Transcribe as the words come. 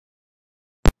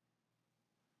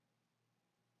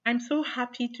I'm so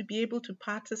happy to be able to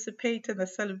participate in the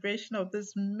celebration of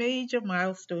this major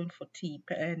milestone for TEAP.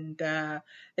 And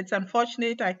it's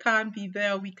unfortunate I can't be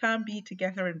there. We can't be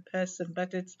together in person,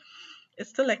 but it's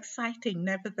still exciting,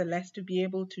 nevertheless, to be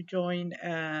able to join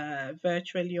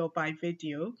virtually or by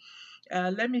video.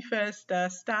 Let me first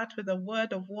start with a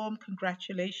word of warm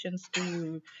congratulations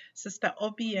to Sister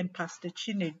Obi and Pastor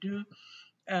Chinedu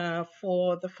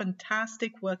for the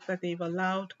fantastic work that they've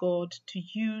allowed God to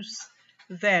use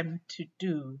them to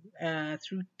do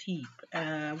through TEAP.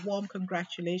 Warm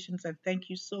congratulations and thank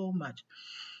you so much.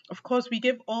 Of course, we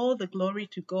give all the glory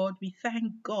to God. We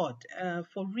thank God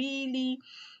for really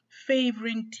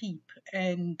favoring TEAP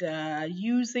and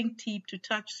using TEAP to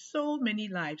touch so many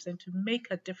lives and to make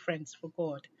a difference for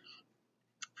God.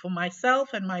 For myself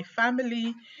and my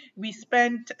family, we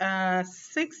spent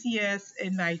 6 years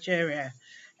in Nigeria,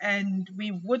 and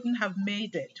we wouldn't have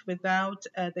made it without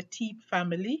the TEAP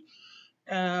family.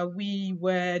 We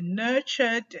were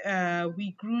nurtured,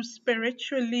 we grew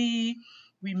spiritually,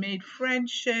 we made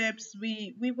friendships,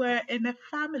 we were in a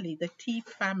family, the TEAP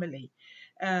family.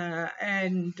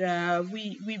 And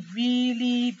we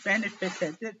really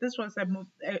benefited. This was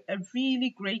a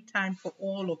really great time for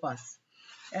all of us.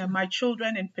 My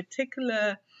children in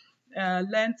particular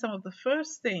learned some of the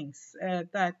first things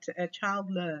that a child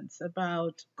learns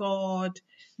about God,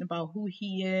 about who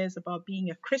He is, about being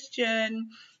a Christian.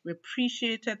 We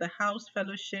appreciated the house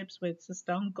fellowships with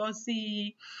Sister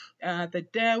Ngozi, the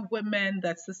Dare Women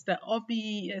that Sister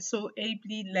Obi so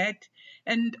ably led,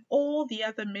 and all the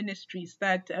other ministries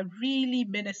that really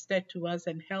ministered to us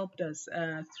and helped us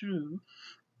through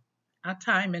our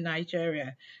time in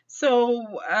Nigeria.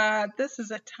 So this is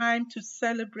a time to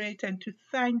celebrate and to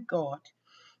thank God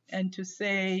and to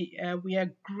say we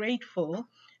are grateful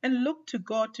and look to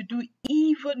God to do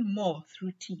even more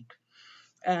through TEAP.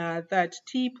 That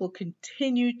TEAP will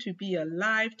continue to be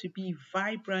alive, to be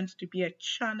vibrant, to be a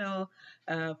channel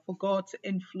for God's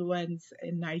influence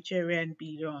in Nigeria and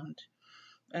beyond.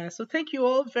 So thank you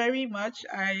all very much.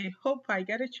 I hope I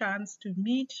get a chance to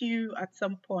meet you at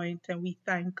some point, and we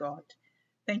thank God.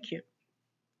 Thank you.